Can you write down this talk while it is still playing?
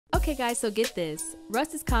Okay guys, so get this.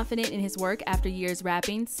 Russ is confident in his work after years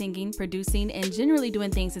rapping, singing, producing, and generally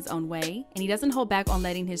doing things his own way, and he doesn't hold back on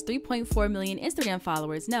letting his 3.4 million Instagram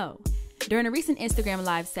followers know. During a recent Instagram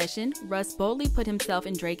live session, Russ boldly put himself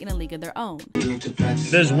and Drake in a league of their own.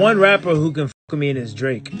 There's one rapper who can fuck with me and it's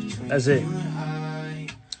Drake. That's it.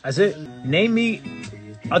 That's it. Name me.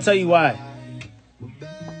 I'll tell you why.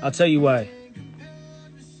 I'll tell you why.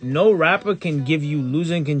 No rapper can give you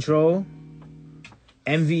Losing Control,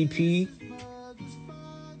 MVP,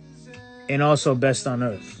 and also Best on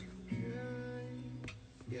Earth,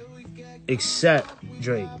 except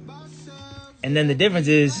Drake. And then the difference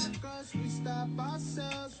is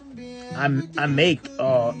I make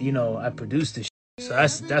I produce this shit. So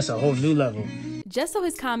that's a whole new level. Just so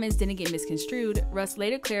his comments didn't get misconstrued, Russ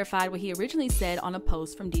later clarified what he originally said on a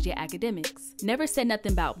post from DJ Academics. Never said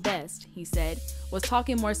nothing about best, he said. Was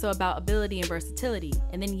talking more so about ability and versatility.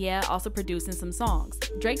 And then yeah, also producing some songs.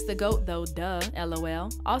 Drake's the GOAT though, duh, lol.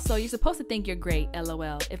 Also, you're supposed to think you're great,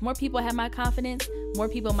 lol. If more people have my confidence, more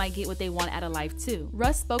people might get what they want out of life too.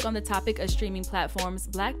 Russ spoke on the topic of streaming platforms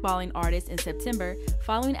blackballing artists in September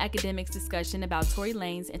following Academics' discussion about Tory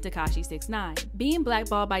Lanez and Tekashi 6ix9ine. Being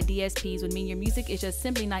blackballed by DSPs would mean your music is just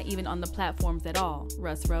simply not even on the platforms at all,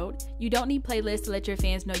 Russ wrote. You don't need playlists to let your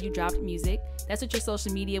fans know you dropped music. That's what your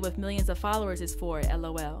social media with millions of followers is for,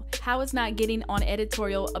 lol. How is not getting on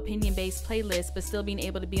editorial opinion-based playlists but still being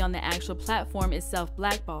able to be on the actual platform itself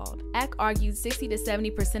blackballed? Ack argued 60 to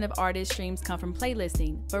 70% of artist streams come from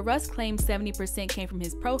playlisting, but Russ claimed 70% came from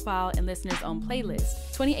his profile and listeners' own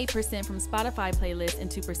playlist, 28% from Spotify playlists, and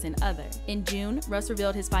 2% other. In June, Russ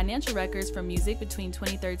revealed his financial records for music between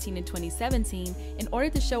 2013 and 2017 in order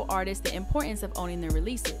to show artists the importance of owning their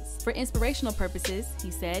releases. For inspirational purposes,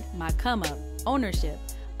 he said, my come up, ownership,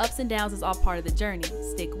 ups and downs is all part of the journey,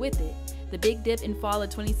 stick with it. The big dip in fall of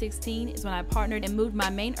 2016 is when I partnered and moved my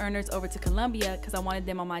main earners over to Colombia because I wanted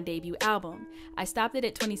them on my debut album. I stopped it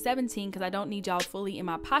at 2017 because I don't need y'all fully in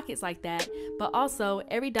my pockets like that, but also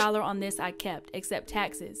every dollar on this I kept, except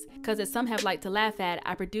taxes, because as some have liked to laugh at,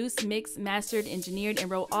 I produced, mixed, mastered, engineered, and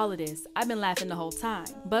wrote all of this. I've been laughing the whole time.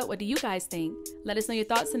 But what do you guys think? Let us know your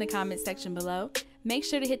thoughts in the comments section below. Make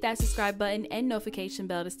sure to hit that subscribe button and notification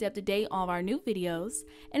bell to stay up to date on all of our new videos.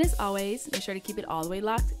 And as always, make sure to keep it all the way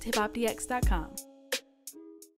locked to hiphopdx.com.